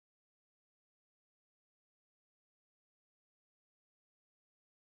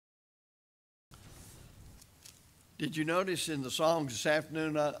Did you notice in the songs this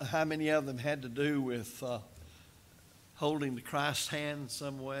afternoon how many of them had to do with holding the Christ's hand in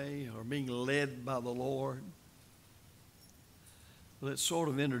some way or being led by the Lord? Well, it sort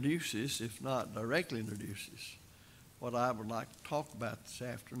of introduces, if not directly introduces, what I would like to talk about this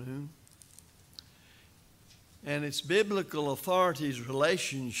afternoon. And it's biblical authority's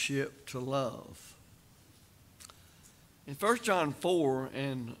relationship to love. In 1 John 4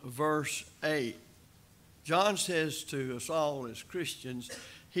 and verse 8, John says to us all as Christians,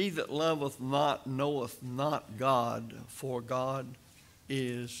 "He that loveth not knoweth not God, for God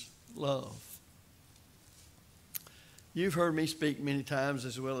is love." You've heard me speak many times,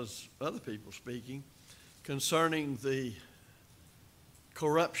 as well as other people speaking, concerning the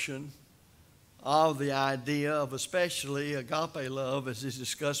corruption of the idea of especially agape love, as is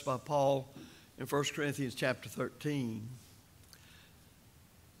discussed by Paul in 1 Corinthians chapter 13.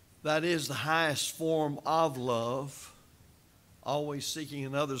 That is the highest form of love, always seeking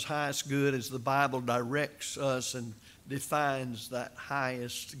another's highest good as the Bible directs us and defines that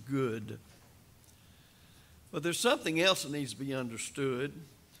highest good. But there's something else that needs to be understood,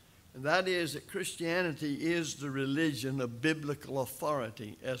 and that is that Christianity is the religion of biblical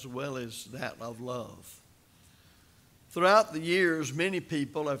authority as well as that of love. Throughout the years, many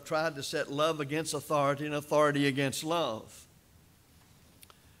people have tried to set love against authority and authority against love.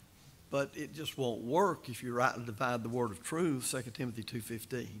 But it just won't work if you rightly divide the word of truth, 2 Timothy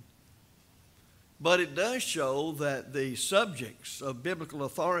 2:15. But it does show that the subjects of biblical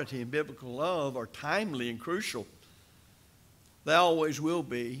authority and biblical love are timely and crucial. They always will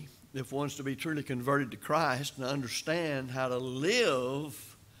be if one's to be truly converted to Christ and understand how to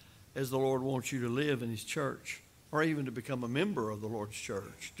live as the Lord wants you to live in His church, or even to become a member of the Lord's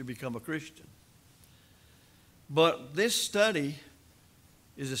church, to become a Christian. But this study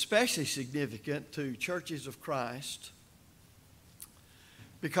is especially significant to churches of Christ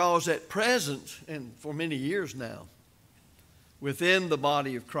because at present, and for many years now, within the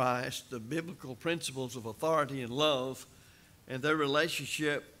body of Christ, the biblical principles of authority and love and their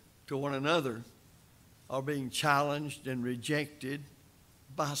relationship to one another are being challenged and rejected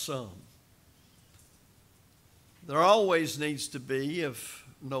by some. There always needs to be, if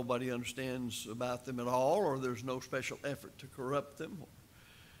nobody understands about them at all, or there's no special effort to corrupt them,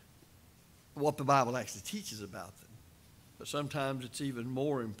 what the Bible actually teaches about them. But sometimes it's even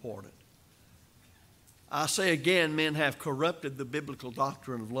more important. I say again, men have corrupted the biblical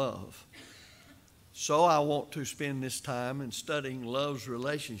doctrine of love. So I want to spend this time in studying love's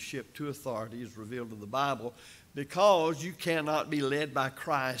relationship to authority as revealed in the Bible, because you cannot be led by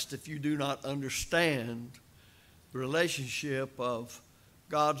Christ if you do not understand the relationship of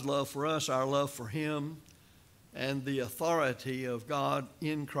God's love for us, our love for Him, and the authority of God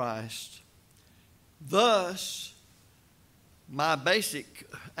in Christ. Thus, my basic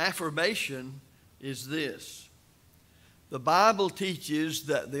affirmation is this: the Bible teaches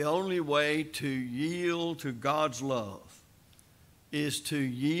that the only way to yield to God's love is to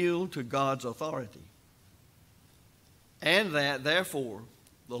yield to God's authority. And that, therefore,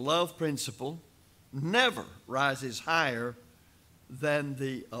 the love principle never rises higher than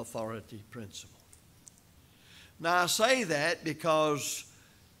the authority principle. Now, I say that because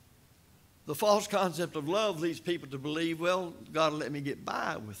the false concept of love leads people to believe, well, God will let me get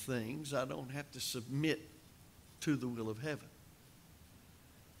by with things. I don't have to submit to the will of heaven.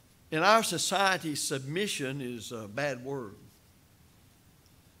 In our society, submission is a bad word,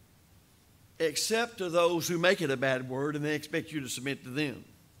 except to those who make it a bad word and they expect you to submit to them.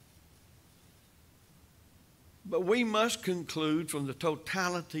 But we must conclude from the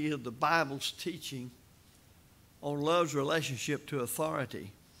totality of the Bible's teaching on love's relationship to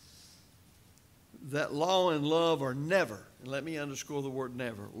authority that law and love are never, and let me underscore the word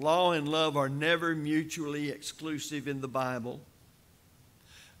never, law and love are never mutually exclusive in the Bible,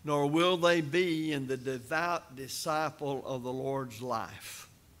 nor will they be in the devout disciple of the Lord's life.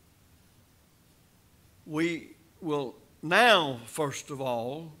 We will now, first of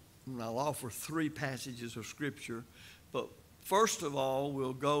all, and I'll offer 3 passages of Scripture, but first of all,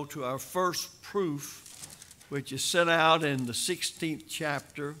 we'll go to our first proof, which is set out in the 16th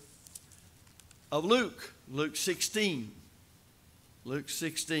chapter of Luke, Luke 16. Luke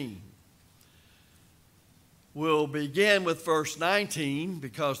 16. We'll begin with verse 19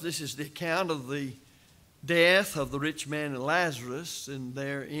 because this is the account of the death of the rich man and Lazarus and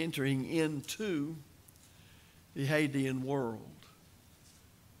their entering into the Hadean world.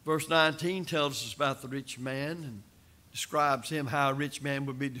 Verse 19 tells us about the rich man and describes him, how a rich man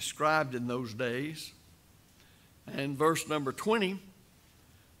would be described in those days. And verse number 20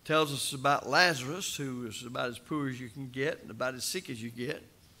 Tells us about Lazarus, who is about as poor as you can get and about as sick as you get.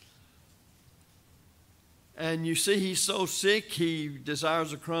 And you see he's so sick, he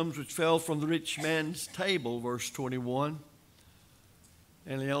desires the crumbs which fell from the rich man's table, verse 21.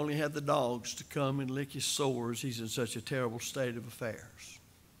 And he only had the dogs to come and lick his sores. He's in such a terrible state of affairs.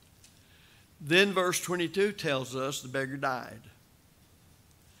 Then verse 22 tells us the beggar died.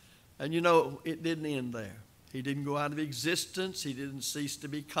 And you know, it didn't end there. He didn't go out of existence. He didn't cease to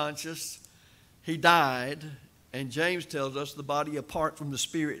be conscious. He died. And James tells us the body apart from the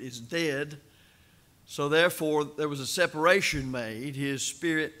spirit is dead. So therefore, there was a separation made. His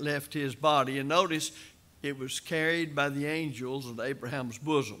spirit left his body. And notice, it was carried by the angels of Abraham's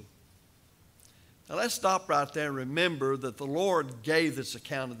bosom. Now let's stop right there and remember that the Lord gave this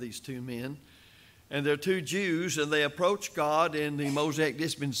account of these two men. And they're two Jews, and they approach God in the Mosaic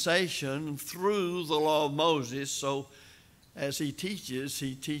dispensation through the law of Moses. So as he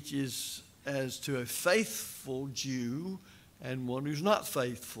teaches as to a faithful Jew and one who's not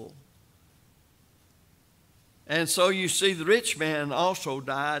faithful. And so you see the rich man also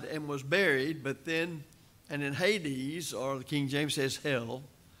died and was buried, but then, and in Hades, or the King James says hell,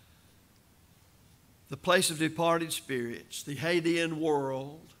 the place of departed spirits, the Hadean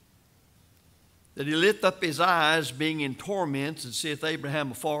world, that he lift up his eyes, being in torments, and seeth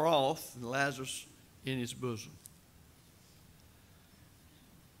Abraham afar off, and Lazarus in his bosom.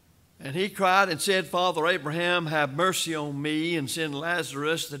 And he cried and said, Father Abraham, have mercy on me, and send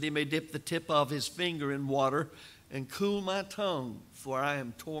Lazarus, that he may dip the tip of his finger in water, and cool my tongue, for I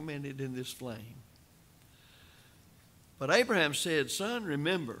am tormented in this flame. But Abraham said, Son,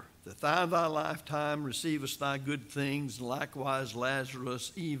 remember that thou in thy lifetime receivest thy good things, and likewise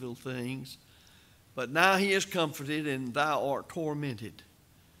Lazarus evil things. But now he is comforted, and thou art tormented.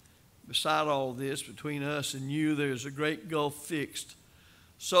 Beside all this, between us and you, there is a great gulf fixed,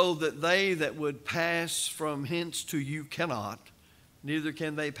 so that they that would pass from hence to you cannot, neither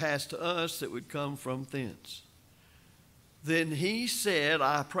can they pass to us that would come from thence. Then he said,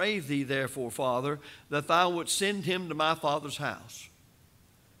 I pray thee, therefore, Father, that thou wouldst send him to my father's house.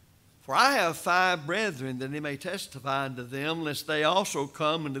 For I have 5 brethren, that he may testify unto them, lest they also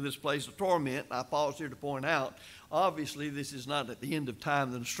come into this place of torment. I pause here to point out, obviously this is not at the end of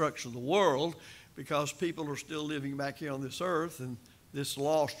time, the destruction of the world, because people are still living back here on this earth, and this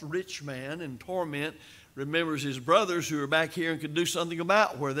lost rich man in torment remembers his brothers who are back here and could do something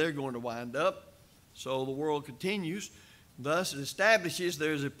about where they're going to wind up. So the world continues. Thus it establishes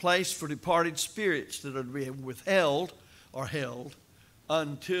there is a place for departed spirits that are to be withheld or held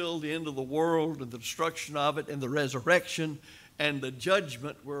until the end of the world and the destruction of it and the resurrection and the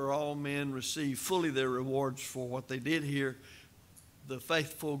judgment where all men receive fully their rewards for what they did here, the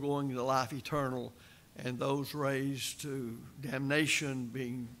faithful going to life eternal, and those raised to damnation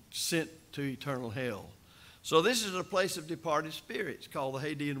being sent to eternal hell. So this is a place of departed spirits called the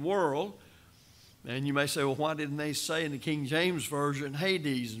Hadean world. And you may say, well, why didn't they say in the King James Version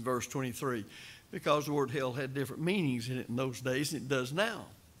Hades in verse 23? Because the word hell had different meanings in it in those days than it does now.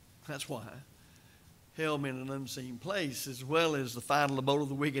 That's why. Hell meant an unseen place, as well as the final abode of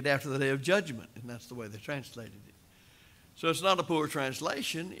the wicked after the day of judgment. And that's the way they translated it. So it's not a poor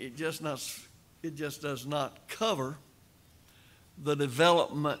translation. It just does not cover the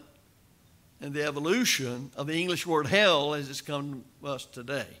development and the evolution of the English word hell as it's come to us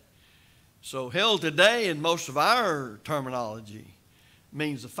today. So hell today, in most of our terminology,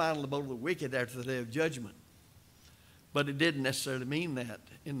 means the final abode of the wicked after the day of judgment. But it didn't necessarily mean that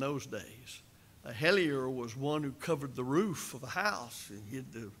in those days. A hellier was one who covered the roof of a house and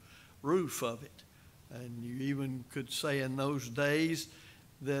hid the roof of it. And you even could say in those days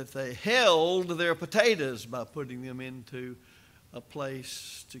that they held their potatoes by putting them into a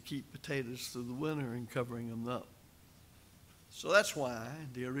place to keep potatoes through the winter and covering them up. So that's why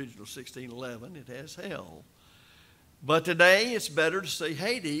the original 1611, it has hell. But today it's better to say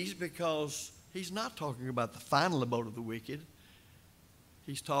Hades because he's not talking about the final abode of the wicked.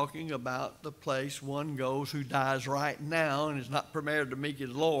 He's talking about the place one goes who dies right now and is not prepared to meet his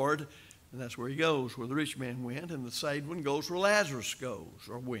Lord. And that's where he goes, where the rich man went, and the saved one goes where Lazarus goes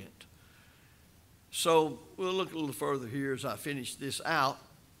or went. So we'll look a little further here as I finish this out.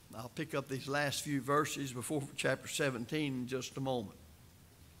 I'll pick up these last few verses before chapter 17 in just a moment.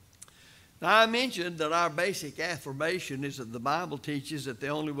 Now, I mentioned that our basic affirmation is that the Bible teaches that the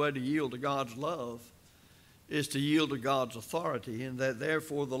only way to yield to God's love is to yield to God's authority, and that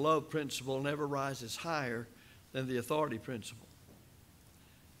therefore the love principle never rises higher than the authority principle.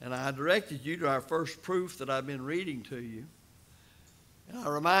 And I directed you to our first proof that I've been reading to you. And I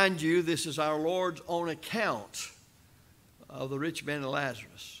remind you, this is our Lord's own account of the rich man and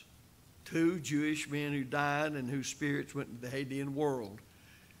Lazarus, two Jewish men who died and whose spirits went into the Hadean world.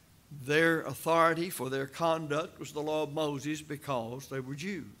 Their authority for their conduct was the law of Moses because they were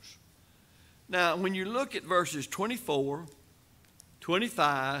Jews. Now, when you look at verses 24,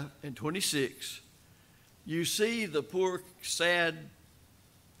 25, and 26, you see the poor, sad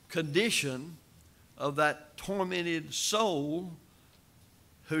condition of that tormented soul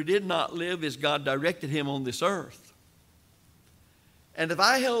who did not live as God directed him on this earth. And if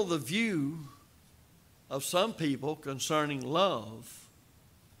I held the view of some people concerning love,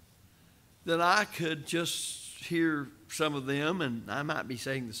 then I could just hear some of them, and I might be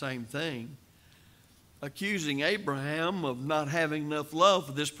saying the same thing, accusing Abraham of not having enough love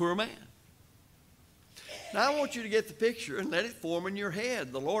for this poor man. Now I want you to get the picture and let it form in your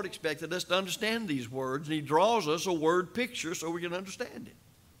head. The Lord expected us to understand these words, and He draws us a word picture so we can understand it.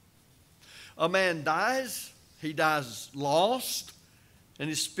 A man dies, he dies lost, and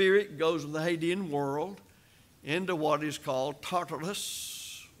his spirit goes in the Hadean world into what is called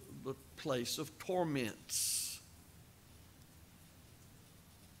Tartarus, the place of torments.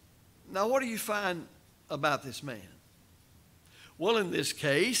 Now what do you find about this man? Well, in this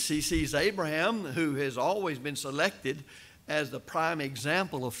case, he sees Abraham, who has always been selected as the prime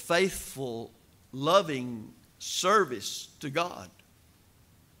example of faithful, loving service to God.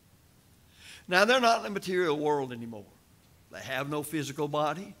 Now, they're not in the material world anymore. They have no physical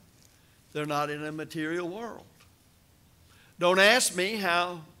body. They're not in a material world. Don't ask me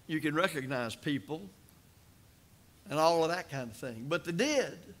how you can recognize people and all of that kind of thing. But they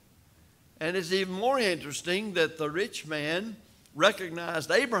did. And it's even more interesting that the rich man recognized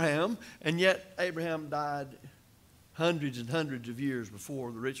Abraham, and yet Abraham died hundreds and hundreds of years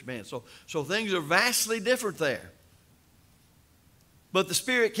before the rich man. So things are vastly different there. But the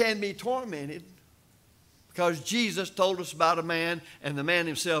spirit can be tormented because Jesus told us about a man, and the man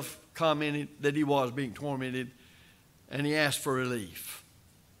himself commented that he was being tormented, and he asked for relief.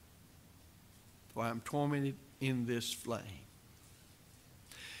 For I'm tormented in this flame.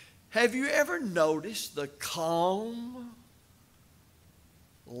 Have you ever noticed the calm,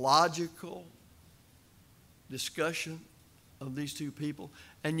 logical discussion of these two people,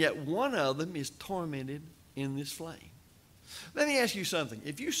 and yet one of them is tormented in this flame? Let me ask you something.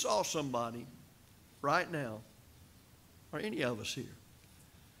 If you saw somebody right now, or any of us here,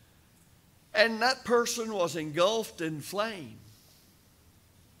 and that person was engulfed in flame,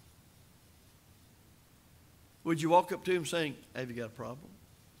 would you walk up to him saying, "Have you got a problem?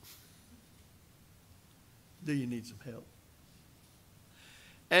 Do you need some help?"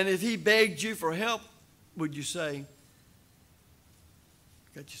 And if he begged you for help, would you say,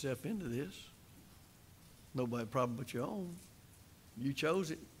 "Got yourself into this. Nobody problem but your own. You chose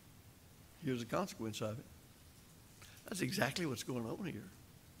it. Here's the consequence of it." That's exactly what's going on here.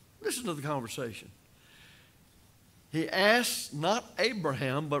 Listen to the conversation. He asked not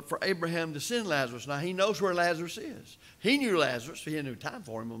Abraham, but for Abraham to send Lazarus. Now, he knows where Lazarus is. He knew Lazarus. He had no time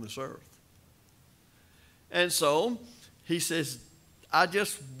for him on this earth. And so he says, "I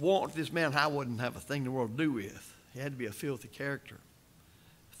just want this man I wouldn't have a thing in the world to do with." He had to be a filthy character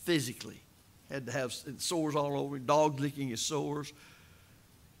physically. Had to have sores all over him, dogs licking his sores.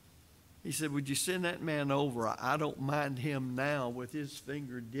 He said, "Would you send that man over? I don't mind him now with his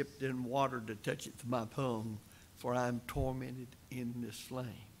finger dipped in water to touch it to my tongue, for I'm tormented in this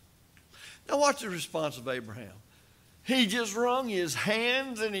flame." Now watch the response of Abraham. He just wrung his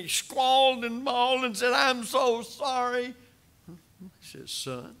hands and he squalled and mauled and said, "I'm so sorry." He says,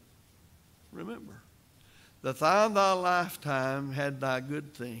 "Son, remember that thou in thy lifetime had thy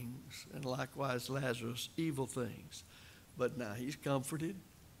good things, and likewise Lazarus evil things. But now he's comforted,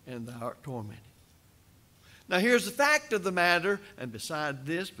 and thou art tormented. Now here's the fact of the matter, and beside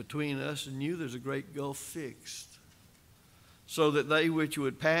this, between us and you, there's a great gulf fixed, so that they which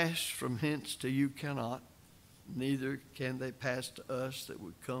would pass from hence to you cannot, neither can they pass to us that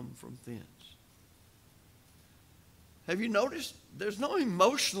would come from thence." Have you noticed? There's no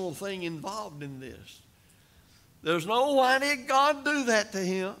emotional thing involved in this. There's no, "Why did God do that to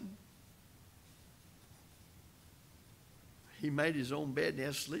him?" He made his own bed and he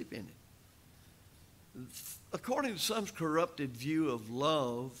has to sleep in it. According to some corrupted view of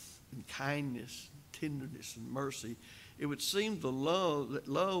love and kindness, tenderness and mercy, it would seem that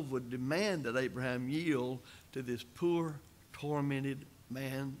love would demand that Abraham yield to this poor, tormented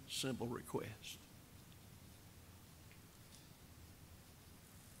man's simple request.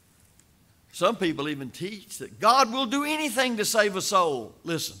 Some people even teach that God will do anything to save a soul.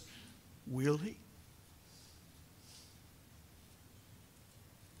 Listen, will He?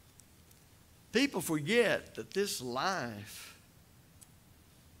 People forget that this life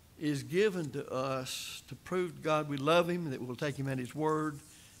is given to us to prove to God we love Him, that we'll take Him at His word,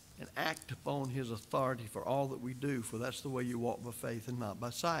 and act upon His authority for all that we do, for that's the way you walk by faith and not by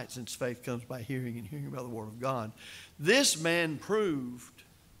sight, since faith comes by hearing and hearing by the word of God. This man proved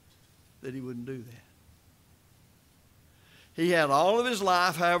that he wouldn't do that. He had all of his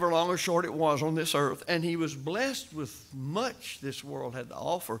life, however long or short it was, on this earth, and he was blessed with much this world had to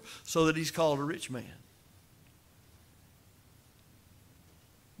offer, so that he's called a rich man.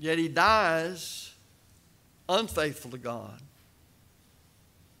 Yet he dies unfaithful to God.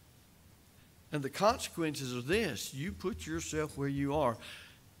 And the consequences of this, you put yourself where you are,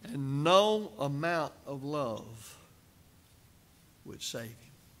 and no amount of love would save him.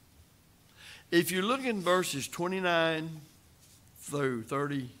 If you look in verses 29 through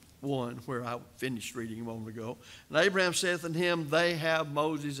 31, where I finished reading a moment ago, and Abraham saith unto him, they have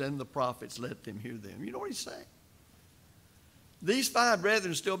Moses and the prophets, let them hear them. You know what he's saying? These five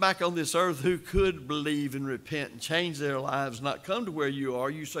brethren still back on this earth who could believe and repent and change their lives, not come to where you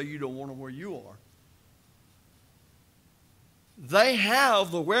are. You say you don't want them where you are. They have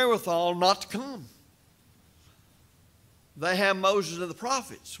the wherewithal not to come. They have Moses and the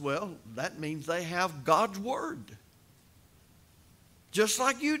prophets. Well, that means they have God's word, just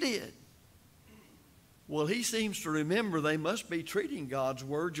like you did. Well, he seems to remember they must be treating God's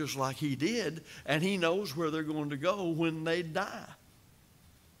word just like he did, and he knows where they're going to go when they die,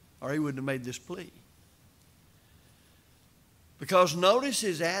 or he wouldn't have made this plea. Because notice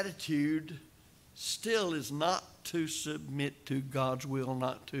his attitude still is not to submit to God's will,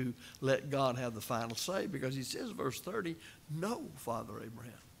 not to let God have the final say, because he says, verse 30, no, Father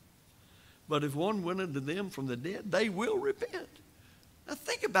Abraham. But if one went unto them from the dead, they will repent. Now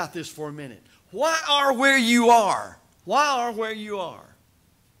think about this for a minute. Why are where you are? Why are where you are?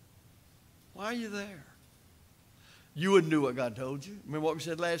 Why are you there? You wouldn't do what God told you. Remember what we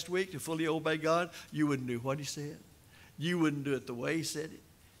said last week? To fully obey God, you wouldn't do what he said. You wouldn't do it the way he said it.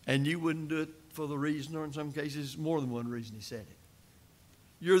 And you wouldn't do it for the reason, or in some cases, more than one reason he said it.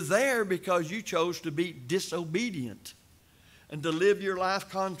 You're there because you chose to be disobedient and to live your life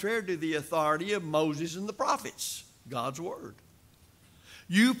contrary to the authority of Moses and the prophets, God's word.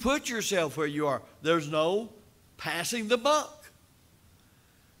 You put yourself where you are. There's no passing the buck.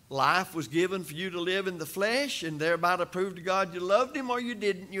 Life was given for you to live in the flesh and thereby to prove to God you loved him or you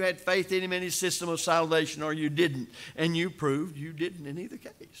didn't. You had faith in him and his system of salvation or you didn't. And you proved you didn't in either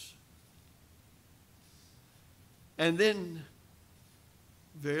case. And then,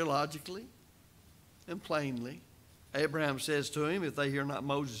 very logically and plainly, Abraham says to him, if they hear not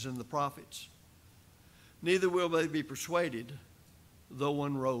Moses and the prophets, neither will they be persuaded, though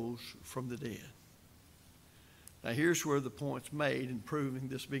one rose from the dead. Now here's where the point's made in proving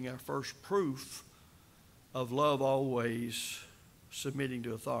this being our first proof of love always submitting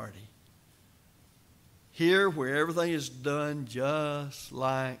to authority. Here, where everything is done just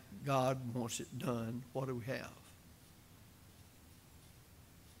like God wants it done, what do we have?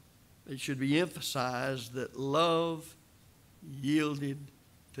 It should be emphasized that love yielded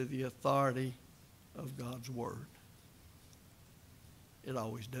to the authority of God's word. It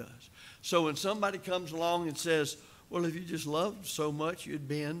always does. So when somebody comes along and says, well, if you just loved so much, you'd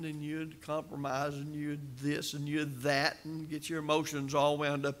bend and you'd compromise and you'd this and you'd that and get your emotions all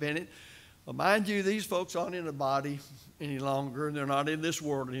wound up in it. Well, mind you, these folks aren't in a body any longer, and they're not in this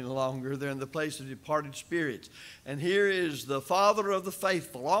world any longer. They're in the place of departed spirits. And here is the Father of the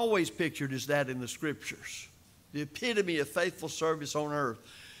faithful, always pictured as that in the Scriptures, the epitome of faithful service on earth.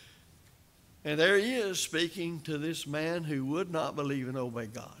 And there he is speaking to this man who would not believe and obey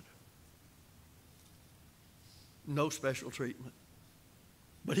God. No special treatment.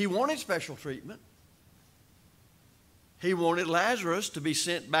 But he wanted special treatment. He wanted Lazarus to be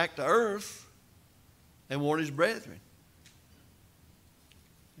sent back to earth and warn his brethren.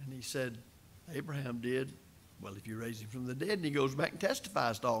 And he said, Abraham did. Well, if you raise him from the dead, and he goes back and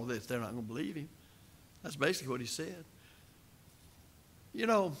testifies to all this, they're not going to believe him. That's basically what he said. You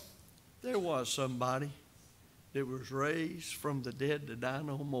know, there was somebody that was raised from the dead to die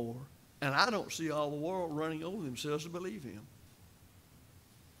no more. And I don't see all the world running over themselves to believe him.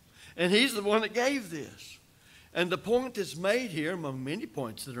 And he's the one that gave this. And the point that's made here, among many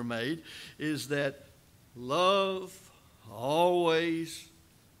points that are made, is that love always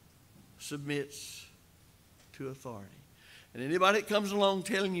submits to authority. And anybody that comes along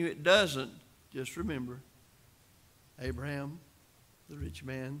telling you it doesn't, just remember, Abraham, the rich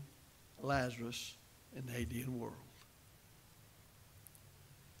man, Lazarus, and the Hadean world.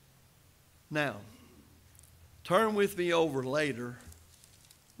 Now, turn with me over later,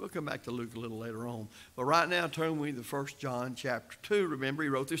 We'll come back to Luke a little later on. But right now, turn with me to 1 John chapter 2. Remember, he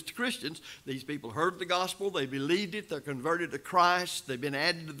wrote this to Christians. These people heard the gospel. They believed it. They're converted to Christ. They've been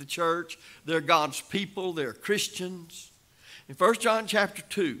added to the church. They're God's people. They're Christians. In 1 John chapter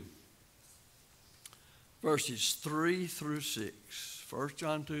 2, verses 3 through 6. 1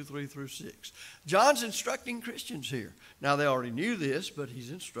 John 2, 3 through 6. John's instructing Christians here. Now, they already knew this, but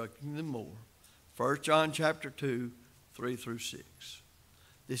he's instructing them more. 1 John chapter 2, 3 through 6.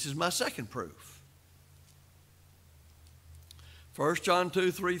 This is my second proof. 1 John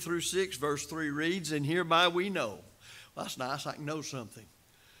 2, 3 through 6, verse 3 reads, and hereby we know. Well, that's nice. I can know something.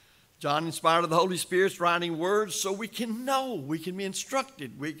 John, inspired of the Holy Spirit's writing words so we can know. We can be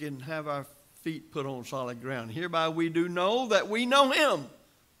instructed. We can have our feet put on solid ground. Hereby we do know that we know him.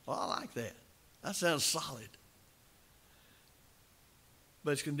 Well, I like that. That sounds solid.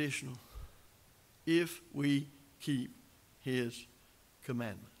 But it's conditional. If we keep his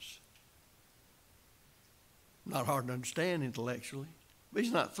commandments. Not hard to understand intellectually, but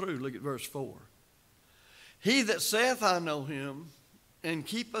he's not through. Look at verse 4. He that saith, I know him, and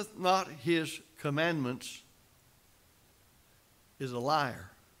keepeth not his commandments, is a liar,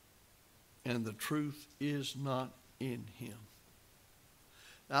 and the truth is not in him.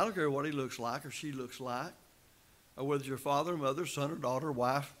 Now, I don't care what he looks like or she looks like, or whether it's your father, mother, son, or daughter,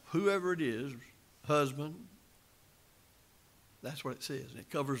 wife, whoever it is, husband. That's what it says. It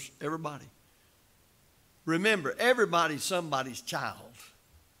covers everybody. Remember, everybody's somebody's child.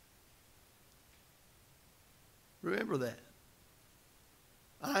 Remember that.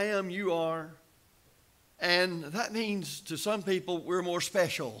 I am, you are. And that means to some people we're more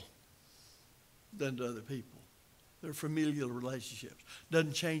special than to other people. They're familial relationships.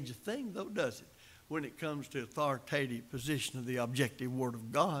 Doesn't change a thing, though, does it? When it comes to authoritative position of the objective Word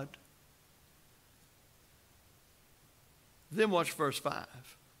of God. Then watch verse 5.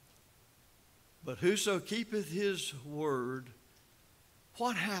 But whoso keepeth his word,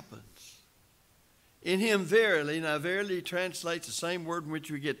 what happens? In him verily, now verily translates the same word in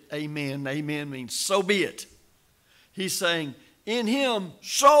which we get amen. Amen means so be it. He's saying, in him,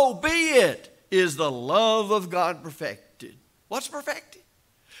 so be it, is the love of God perfected. What's perfected?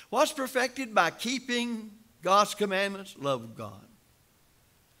 What's perfected? By keeping God's commandments, love of God.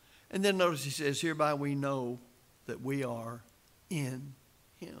 And then notice he says, hereby we know that we are in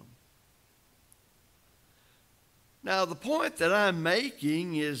him. Now, the point that I'm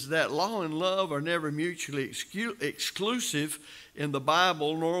making is that law and love are never mutually exclusive in the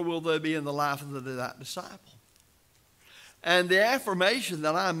Bible, nor will they be in the life of the disciple. And the affirmation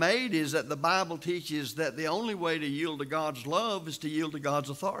that I made is that the Bible teaches that the only way to yield to God's love is to yield to God's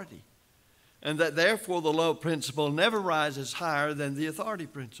authority. And that therefore the love principle never rises higher than the authority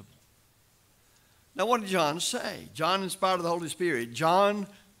principle. Now, what did John say? John, inspired of the Holy Spirit. John,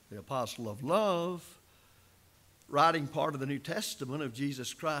 the apostle of love, writing part of the New Testament of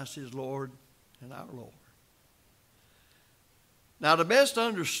Jesus Christ, his Lord and our Lord. Now, to best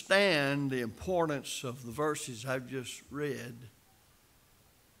understand the importance of the verses I've just read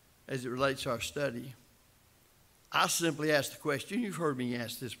as it relates to our study, I simply ask the question. You've heard me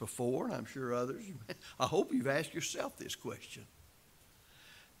ask this before, and I'm sure others. I hope you've asked yourself this question.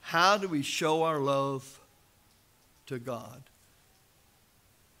 How do we show our love to God?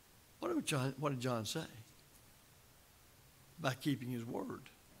 What did John say? By keeping his word.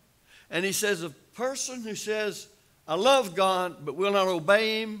 And he says, a person who says, I love God, but will not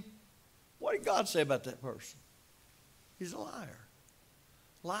obey him, what did God say about that person? He's a liar.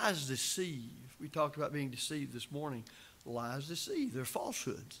 Lies deceive. We talked about being deceived this morning. Lies deceive. They're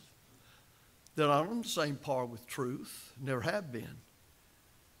falsehoods. They're not on the same par with truth. Never have been.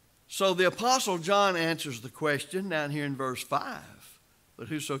 So the Apostle John answers the question down here in verse 5. But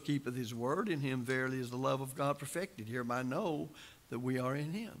whoso keepeth his word, in him verily is the love of God perfected. Hereby know that we are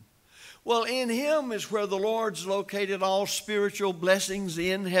in him. Well, in him is where the Lord's located all spiritual blessings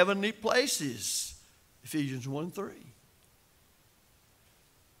in heavenly places. Ephesians 1:3.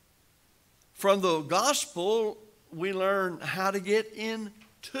 From the gospel, we learn how to get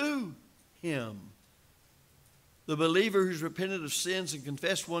into him. The believer who's repented of sins and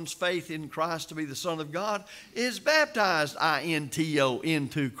confessed one's faith in Christ to be the Son of God is baptized, I-N-T-O,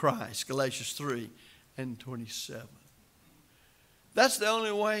 into Christ, Galatians 3:27. That's the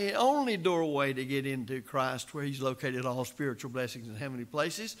only doorway to get into Christ, where he's located all spiritual blessings in heavenly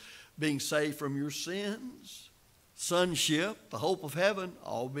places, being saved from your sins, sonship, the hope of heaven,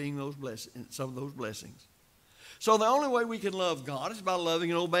 all being those blessings, some of those blessings. So the only way we can love God is by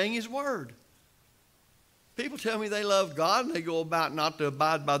loving and obeying his word. People tell me they love God and they go about not to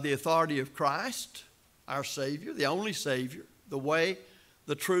abide by the authority of Christ, our Savior, the only Savior, the way,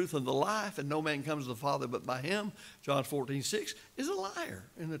 the truth, and the life, and no man comes to the Father but by him, John 14:6, is a liar,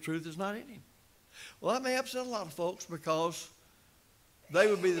 and the truth is not in him. Well, that may upset a lot of folks because they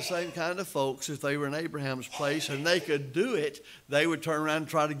would be the same kind of folks if they were in Abraham's place and they could do it. They would turn around and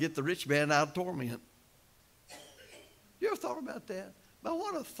try to get the rich man out of torment. You ever thought about that? By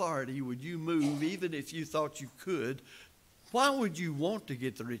what authority would you move even if you thought you could? Why would you want to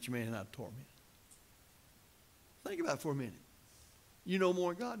get the rich man out of torment? Think about it for a minute. You know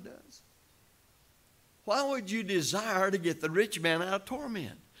more than God does. Why would you desire to get the rich man out of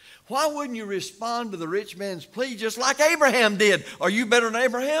torment? Why wouldn't you respond to the rich man's plea just like Abraham did? Are you better than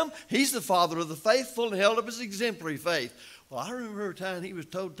Abraham? He's the father of the faithful and held up his exemplary faith. Well, I remember a time he was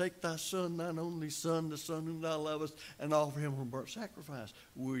told, take thy son, thine only son, the son whom thou lovest, and offer him a burnt sacrifice.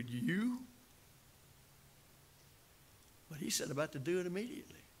 Would you? But he said about to do it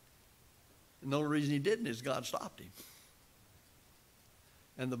immediately. And the only reason he didn't is God stopped him.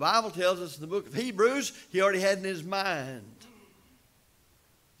 And the Bible tells us in the book of Hebrews, he already had in his mind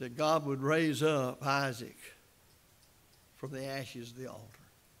that God would raise up Isaac from the ashes of the altar.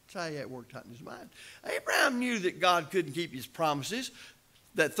 That's how he had worked out in his mind. Abraham knew that God couldn't keep his promises,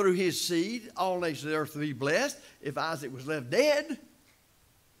 that through his seed all nations of the earth would be blessed if Isaac was left dead.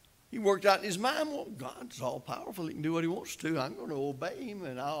 He worked out in his mind, well, God's all powerful. He can do what he wants to. I'm going to obey him,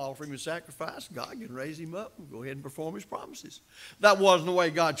 and I'll offer him a sacrifice. God can raise him up and go ahead and perform his promises. That wasn't the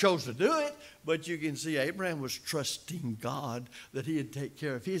way God chose to do it, but you can see Abraham was trusting God that he'd take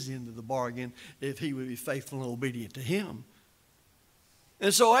care of his end of the bargain if he would be faithful and obedient to him.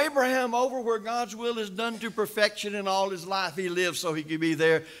 And so Abraham, over where God's will is done to perfection in all his life, he lived so he could be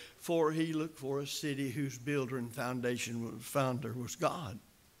there, for he looked for a city whose builder and founder was God.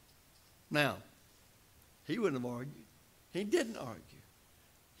 Now, he wouldn't have argued. He didn't argue.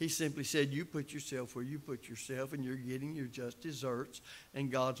 He simply said, you put yourself where you put yourself, and you're getting your just deserts, and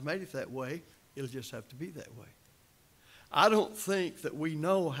God's made it that way. It'll just have to be that way. I don't think that we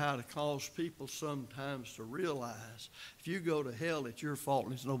know how to cause people sometimes to realize if you go to hell, it's your fault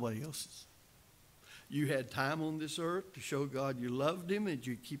and it's nobody else's. You had time on this earth to show God you loved him and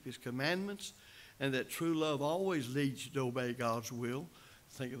you keep his commandments, and that true love always leads you to obey God's will.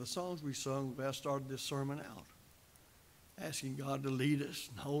 Think of the songs we sung when I started this sermon out. Asking God to lead us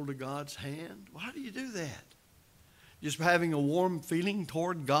and hold to God's hand. Why do you do that? Just having a warm feeling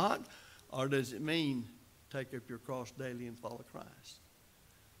toward God? Or does it mean take up your cross daily and follow Christ?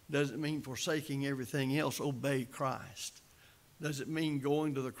 Does it mean forsaking everything else, obey Christ? Does it mean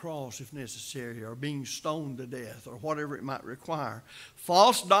going to the cross if necessary, or being stoned to death, or whatever it might require?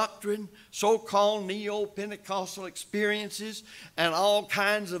 False doctrine, so-called neo-Pentecostal experiences, and all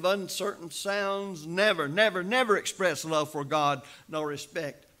kinds of uncertain sounds never, never, never express love for God nor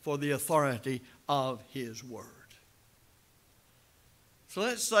respect for the authority of his word. So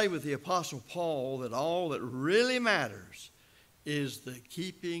let's say with the Apostle Paul that all that really matters is the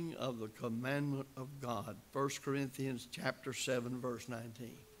keeping of the commandment of God. 1 Corinthians chapter 7, verse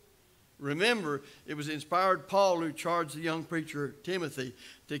 19. Remember, it was inspired Paul who charged the young preacher Timothy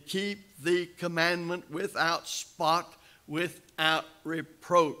to keep the commandment without spot, without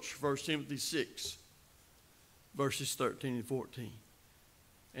reproach. 1 Timothy 6, verses 13 and 14.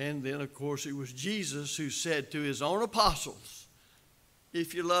 And then, of course, it was Jesus who said to his own apostles,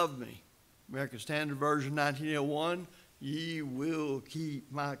 if you love me, American Standard Version 1901, ye will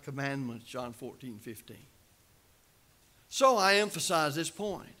keep my commandments, John 14:15. So I emphasize this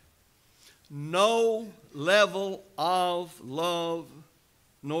point. No level of love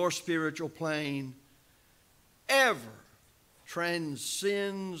nor spiritual plane ever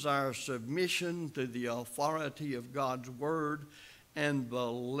transcends our submission to the authority of God's word and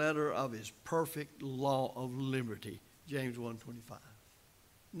the letter of his perfect law of liberty, James 1:25.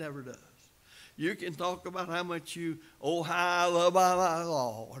 Never does. You can talk about how much how I love my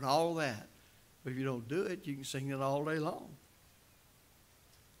law and all that. But if you don't do it, you can sing it all day long.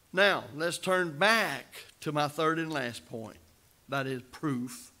 Now, let's turn back to my third and last point. That is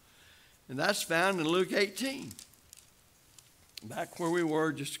proof. And that's found in Luke 18. Back where we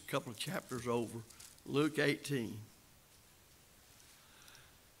were just a couple of chapters over. Luke 18.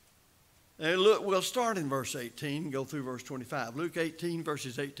 And look, we'll start in verse 18 and go through verse 25. Luke 18,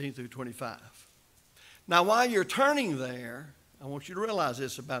 verses 18 through 25. Now, while you're turning there, I want you to realize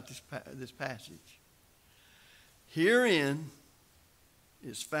this about this passage. Herein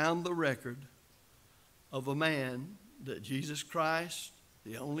is found the record of a man that Jesus Christ,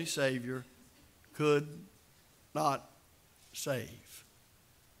 the only Savior, could not save.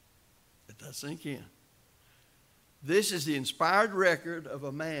 Let that sink in. This is the inspired record of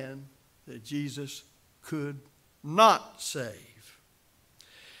a man that Jesus could not save.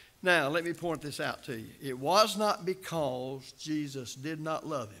 Now, let me point this out to you. It was not because Jesus did not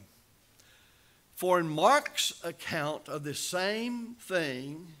love him. For in Mark's account of the same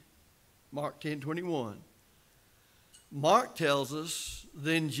thing, Mark 10:21, Mark tells us,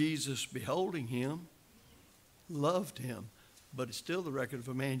 then Jesus, beholding him, loved him. But it's still the record of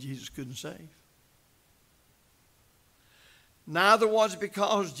a man Jesus couldn't save. Neither was it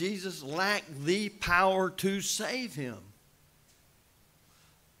because Jesus lacked the power to save him.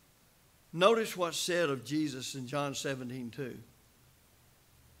 Notice what's said of Jesus in John 17:2.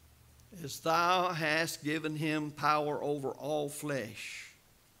 As thou hast given him power over all flesh,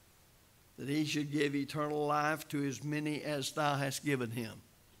 that he should give eternal life to as many as thou hast given him.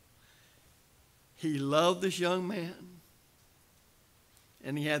 He loved this young man,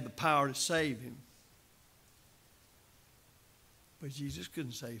 and he had the power to save him. But Jesus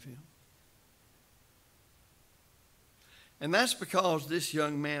couldn't save him. And that's because this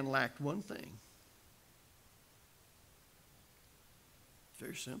young man lacked one thing.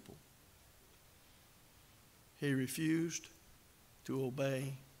 Very simple. He refused to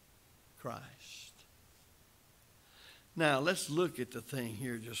obey Christ. Now, let's look at the thing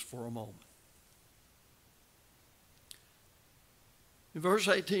here just for a moment. In verse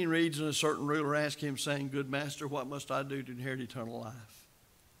 18 reads, and a certain ruler asked him, saying, Good master, what must I do to inherit eternal life?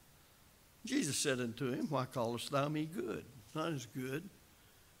 Jesus said unto him, Why callest thou me good? None is good,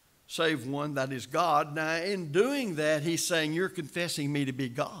 save one that is God. Now, in doing that, he's saying, You're confessing me to be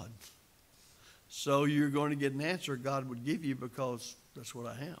God. So you're going to get an answer God would give you because that's what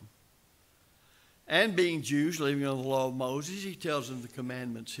I am. And being Jews, living under the law of Moses, he tells them the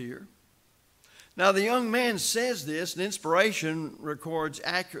commandments here. Now, the young man says this, and inspiration records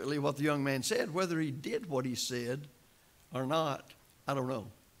accurately what the young man said. Whether he did what he said or not, I don't know.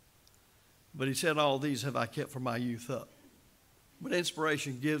 But he said, All these have I kept from my youth up. But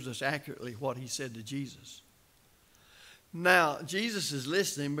inspiration gives us accurately what he said to Jesus. Now, Jesus is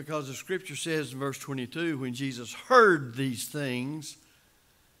listening because the scripture says in verse 22, when Jesus heard these things,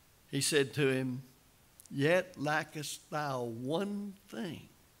 he said to him, Yet lackest thou one thing.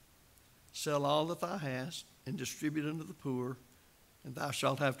 Sell all that thou hast and distribute unto the poor, and thou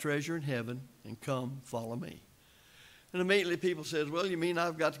shalt have treasure in heaven, and come, follow me. And immediately people says, Well, you mean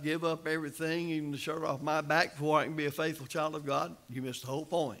I've got to give up everything, even the shirt off my back, before I can be a faithful child of God? You missed the whole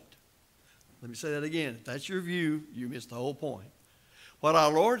point. Let me say that again. If that's your view, you missed the whole point. What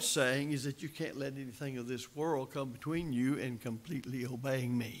our Lord's saying is that you can't let anything of this world come between you and completely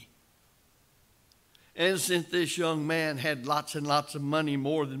obeying me. And since this young man had lots and lots of money,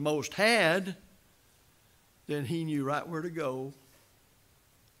 more than most had, then he knew right where to go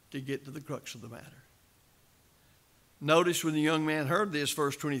to get to the crux of the matter. Notice when the young man heard this,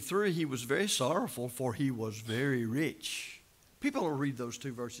 verse 23, he was very sorrowful, for he was very rich. People will read those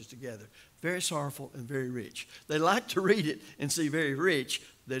two verses together. Very sorrowful and very rich. They like to read it and see very rich.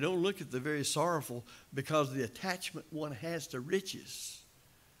 They don't look at the very sorrowful because of the attachment one has to riches.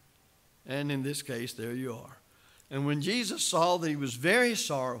 And in this case, there you are. And when Jesus saw that he was very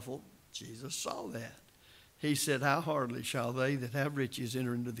sorrowful, Jesus saw that. He said, How hardly shall they that have riches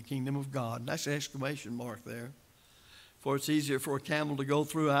enter into the kingdom of God? And that's an exclamation mark there. For it's easier for a camel to go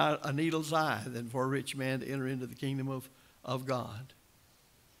through a needle's eye than for a rich man to enter into the kingdom of God.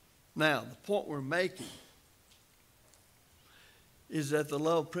 Now, the point we're making is that the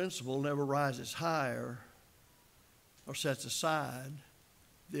love principle never rises higher or sets aside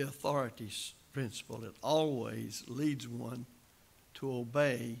the authority principle. It always leads one to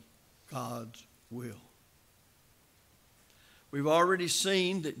obey God's will. We've already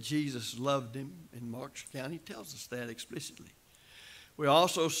seen that Jesus loved him. In Mark's account, he tells us that explicitly. We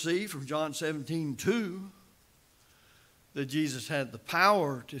also see from John 17:2 that Jesus had the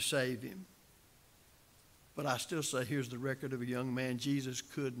power to save him. But I still say here's the record of a young man Jesus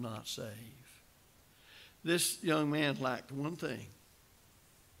could not save. This young man lacked one thing.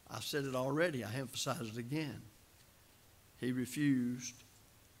 I've said it already. I emphasize it again. He refused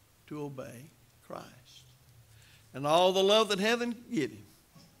to obey Christ. And all the love that heaven could give him,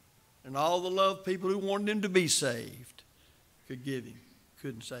 and all the love people who wanted him to be saved could give him,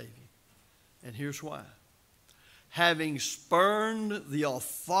 couldn't save him. And here's why. Having spurned the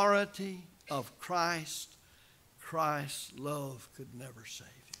authority of Christ, Christ's love could never save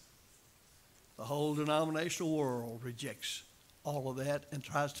him. The whole denominational world rejects all of that and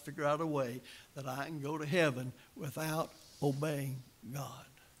tries to figure out a way that I can go to heaven without obeying God.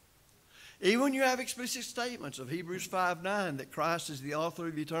 Even when you have explicit statements of Hebrews 5:9 that Christ is the author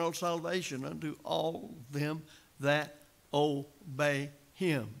of eternal salvation unto all them that obey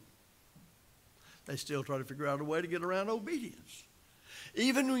him, they still try to figure out a way to get around obedience.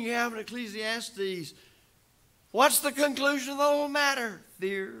 Even when you have an Ecclesiastes, what's the conclusion of the whole matter?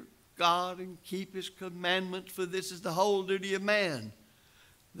 Fear God and keep his commandments, for this is the whole duty of man.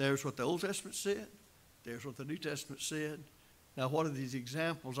 There's what the Old Testament said. There's what the New Testament said. Now, what do these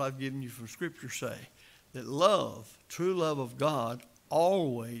examples I've given you from Scripture say? That love, true love of God,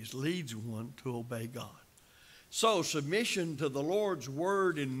 always leads one to obey God. So submission to the Lord's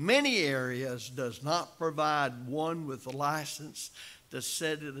word in many areas does not provide one with the license to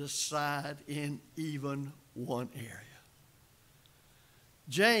set it aside in even one area.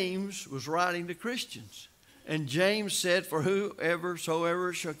 James was writing to Christians, and James said, for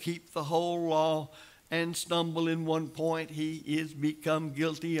whosoever shall keep the whole law and stumble in one point, he is become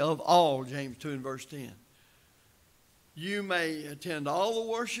guilty of all. James 2 and verse 10. You may attend all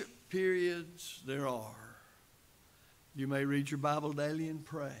the worship periods there are. You may read your Bible daily and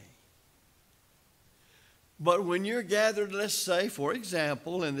pray. But when you're gathered, let's say, for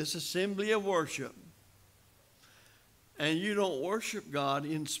example, in this assembly of worship, and you don't worship God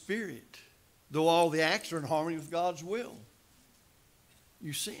in spirit, though all the acts are in harmony with God's will,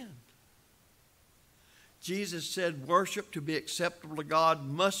 you sinned. Jesus said worship to be acceptable to God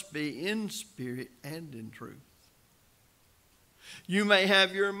must be in spirit and in truth. You may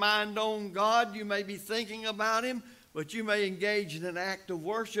have your mind on God, you may be thinking about him, but you may engage in an act of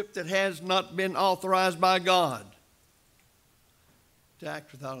worship that has not been authorized by God. To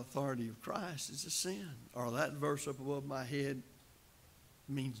act without authority of Christ is a sin. Or that verse up above my head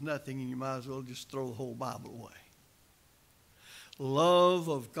means nothing, and you might as well just throw the whole Bible away. Love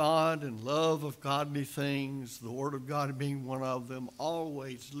of God and love of godly things, the Word of God being one of them,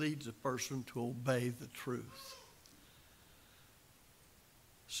 always leads a person to obey the truth.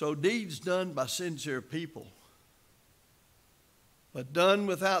 So deeds done by sincere people, but done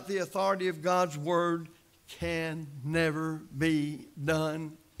without the authority of God's word, can never be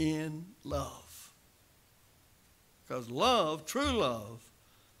done in love. Because love, true love,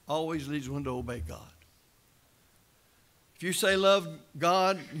 always leads one to obey God. If you say love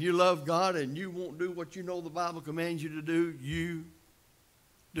God, you love God, and you won't do what you know the Bible commands you to do, you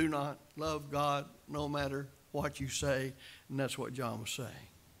do not love God no matter what you say. And that's what John was saying.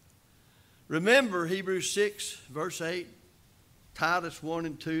 Remember Hebrews 6, verse 8. Titus 1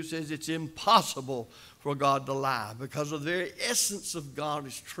 and 2 says it's impossible for God to lie, because of the very essence of God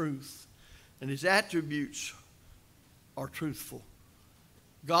is truth, and his attributes are truthful.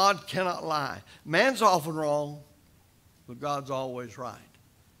 God cannot lie. Man's often wrong, but God's always right.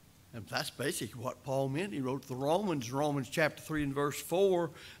 And that's basically what Paul meant. He wrote to the Romans, Romans chapter 3 and verse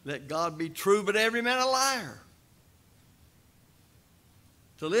 4, let God be true, but every man a liar.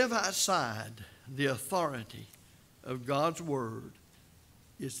 To live outside the authority of God's word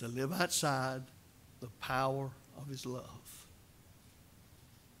is to live outside the power of his love.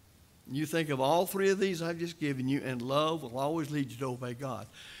 You think of all three of these I've just given you, and love will always lead you to obey God.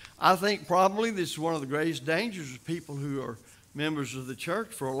 I think probably this is one of the greatest dangers of people who are members of the church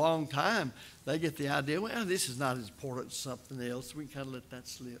for a long time. They get the idea, well, this is not as important as something else. We can kind of let that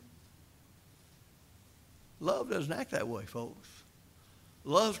slip. Love doesn't act that way, folks.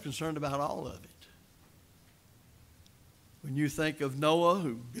 Love's concerned about all of it. When you think of Noah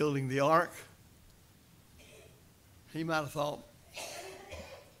who building the ark, he might have thought,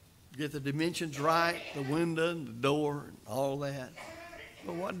 get the dimensions right, the window and the door and all that.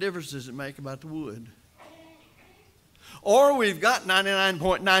 But what difference does it make about the wood? Or we've got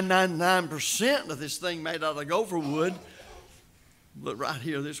 99.999% of this thing made out of gopher wood, but right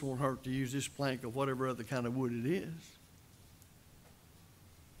here, this won't hurt to use this plank of whatever other kind of wood it is.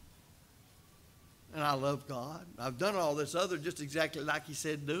 And I love God. I've done all this other just exactly like he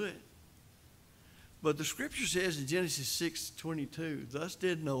said do it. But the scripture says in Genesis 6:22, thus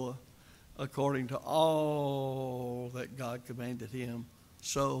did Noah according to all that God commanded him,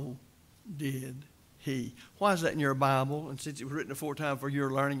 so did he. Why is that in your Bible? And since it was written aforetime for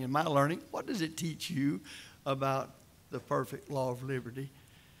your learning and my learning, what does it teach you about the perfect law of liberty,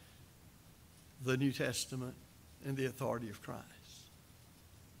 the New Testament, and the authority of Christ?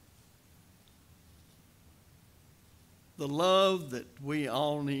 The love that we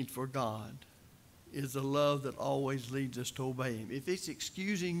all need for God is the love that always leads us to obey him. If it's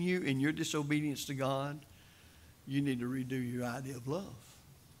excusing you in your disobedience to God, you need to redo your idea of love,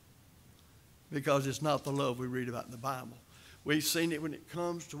 because it's not the love we read about in the Bible. We've seen it when it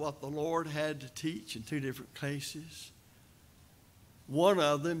comes to what the Lord had to teach in two different cases. One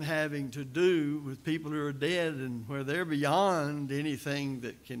of them having to do with people who are dead and where they're beyond anything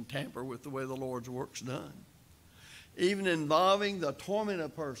that can tamper with the way the Lord's work's done. Even involving the torment of a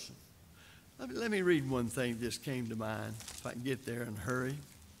person. Let me read one thing that just came to mind, if I can get there in a hurry.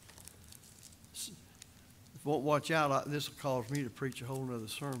 If you won't watch out, this will cause me to preach a whole nother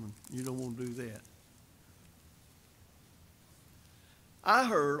sermon. You don't want to do that. I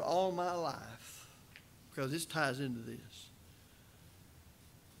heard all my life, because this ties into this,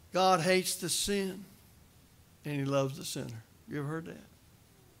 God hates the sin and he loves the sinner. You ever heard that?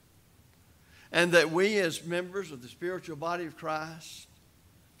 And that we as members of the spiritual body of Christ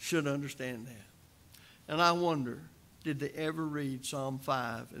should understand that. And I wonder, did they ever read Psalm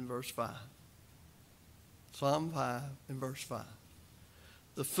 5 in verse 5? Psalm 5 in verse 5.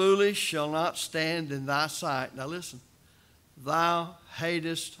 The foolish shall not stand in thy sight. Now listen. Thou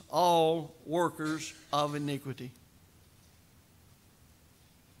hatest all workers of iniquity.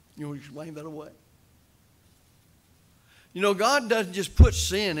 You want to explain that away? You know, God doesn't just put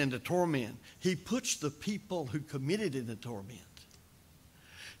sin into torment. He puts the people who committed it into torment.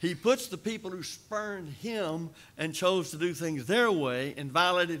 He puts the people who spurned him and chose to do things their way and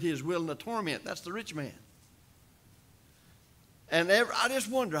violated his will into torment. That's the rich man. And I just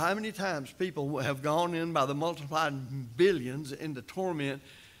wonder how many times people have gone in by the multiplied billions into torment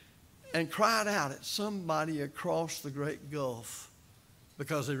and cried out at somebody across the great gulf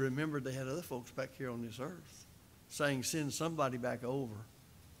because they remembered they had other folks back here on this earth saying, send somebody back over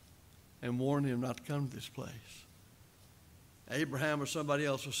and warn him not to come to this place. Abraham or somebody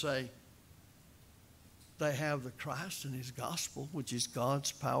else will say, they have the Christ and his gospel, which is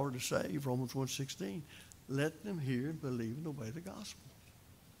God's power to save, Romans 1:16. Let them hear and believe and obey the gospel.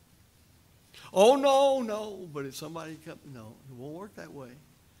 Oh, no, but if somebody comes, no, it won't work that way.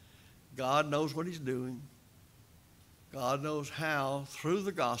 God knows what he's doing. God knows how, through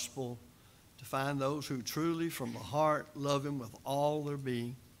the gospel, to find those who truly from the heart love him with all their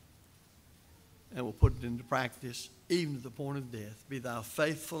being and will put it into practice, even to the point of death. Be thou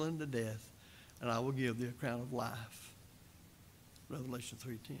faithful unto death, and I will give thee a crown of life. Revelation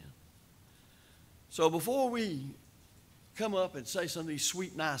 3:10. So before we come up and say some of these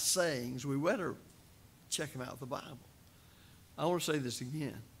sweet, nice sayings, we better check them out with the Bible. I want to say this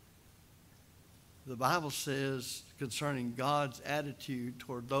again. The Bible says concerning God's attitude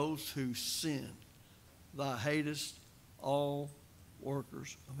toward those who sin, thou hatest all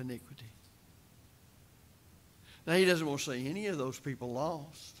workers of iniquity. Now, he doesn't want to say any of those people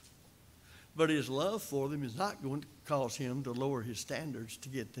lost, but his love for them is not going to cause him to lower his standards to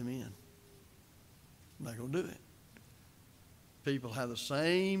get them in. I'm not going to do it. People have the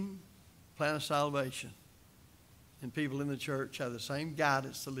same plan of salvation, and people in the church have the same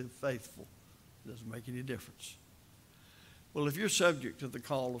guidance to live faithful. It doesn't make any difference. Well, if you're subject to the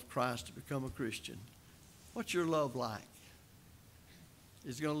call of Christ to become a Christian, what's your love like?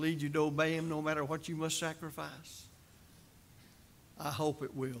 Is it going to lead you to obey him no matter what you must sacrifice? I hope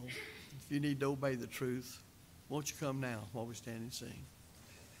it will. If you need to obey the truth, won't you come now while we stand and sing?